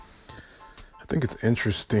think it's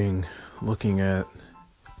interesting looking at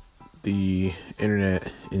the internet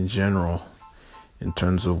in general in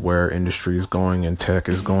terms of where industry is going and tech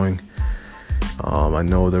is going. I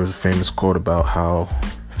know there was a famous quote about how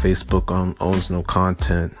Facebook owns no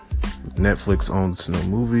content, Netflix owns no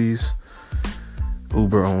movies,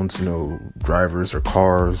 Uber owns no drivers or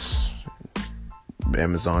cars,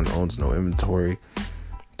 Amazon owns no inventory.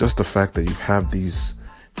 Just the fact that you have these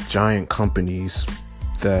giant companies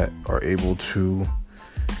that are able to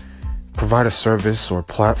provide a service or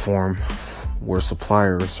platform where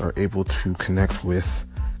suppliers are able to connect with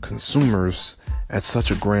consumers at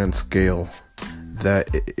such a grand scale that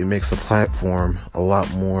it makes the platform a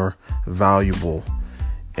lot more valuable,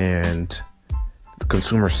 and the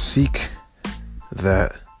consumers seek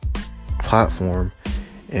that platform,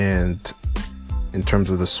 and in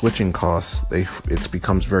terms of the switching costs, it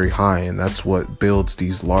becomes very high, and that's what builds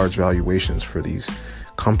these large valuations for these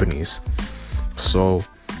companies. So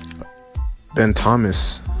Ben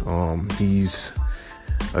Thomas, he's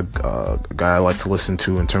a guy I like to listen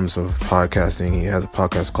to in terms of podcasting. He has a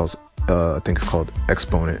podcast called I think it's called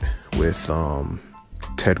Exponent with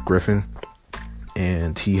Ted Griffin,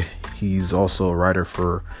 and he's also a writer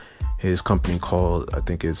for his company called, I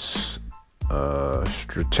think it's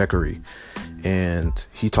Stratechery, and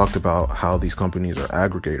he talked about how these companies are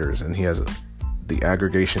aggregators, and he has the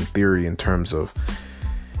aggregation theory in terms of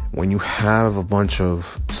when you have a bunch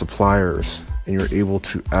of suppliers and you're able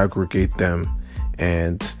to aggregate them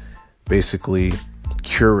and basically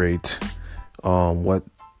curate what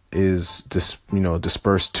is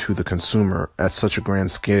dispersed to the consumer at such a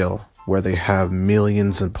grand scale, where they have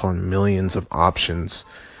millions upon millions of options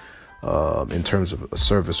in terms of a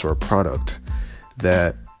service or a product,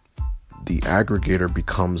 that the aggregator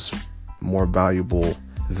becomes more valuable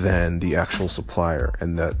than the actual supplier,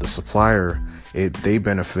 and that the supplier, they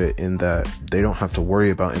benefit in that they don't have to worry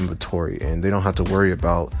about inventory, and they don't have to worry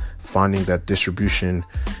about finding that distribution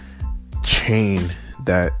chain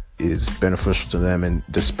that is beneficial to them and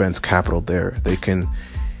dispense capital there. They can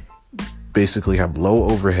basically have low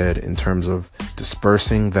overhead in terms of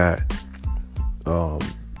dispersing that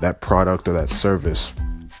product or that service,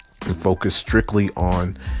 and focus strictly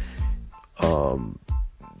on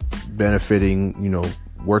benefiting,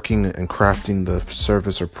 working and crafting the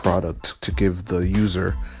service or product to give the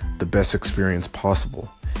user the best experience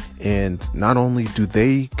possible. And not only do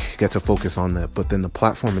they get to focus on that, but then the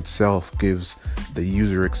platform itself gives the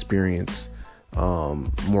user experience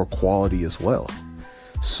more quality as well.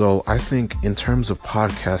 So I think in terms of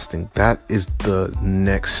podcasting, that is the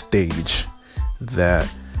next stage that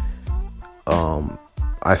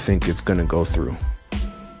I think it's going to go through.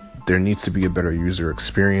 There needs to be a better user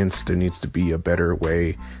experience. There needs to be a better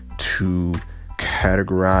way to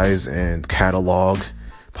categorize and catalog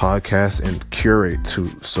podcasts and curate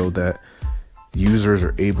so that users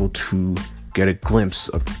are able to get a glimpse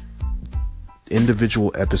of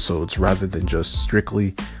individual episodes rather than just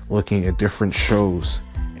strictly looking at different shows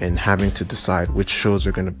and having to decide which shows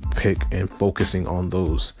are going to pick and focusing on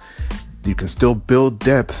those. You can still build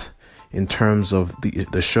depth in terms of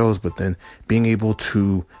the shows, but then being able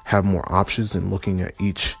to have more options and looking at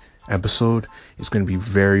each episode is going to be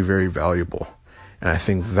very, very valuable. And I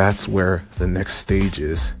think that's where the next stage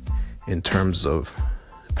is in terms of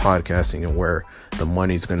podcasting and where the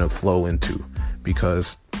money's going to flow into.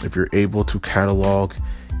 Because if you're able to catalog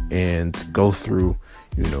and go through,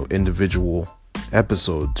 individual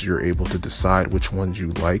episodes, you're able to decide which ones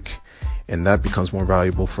you like. And that becomes more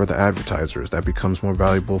valuable for the advertisers. That becomes more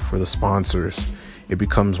valuable for the sponsors. It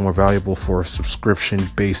becomes more valuable for a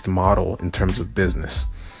subscription-based model in terms of business.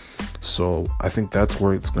 So I think that's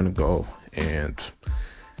where it's going to go. And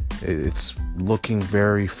it's looking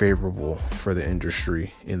very favorable for the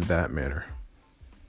industry in that manner.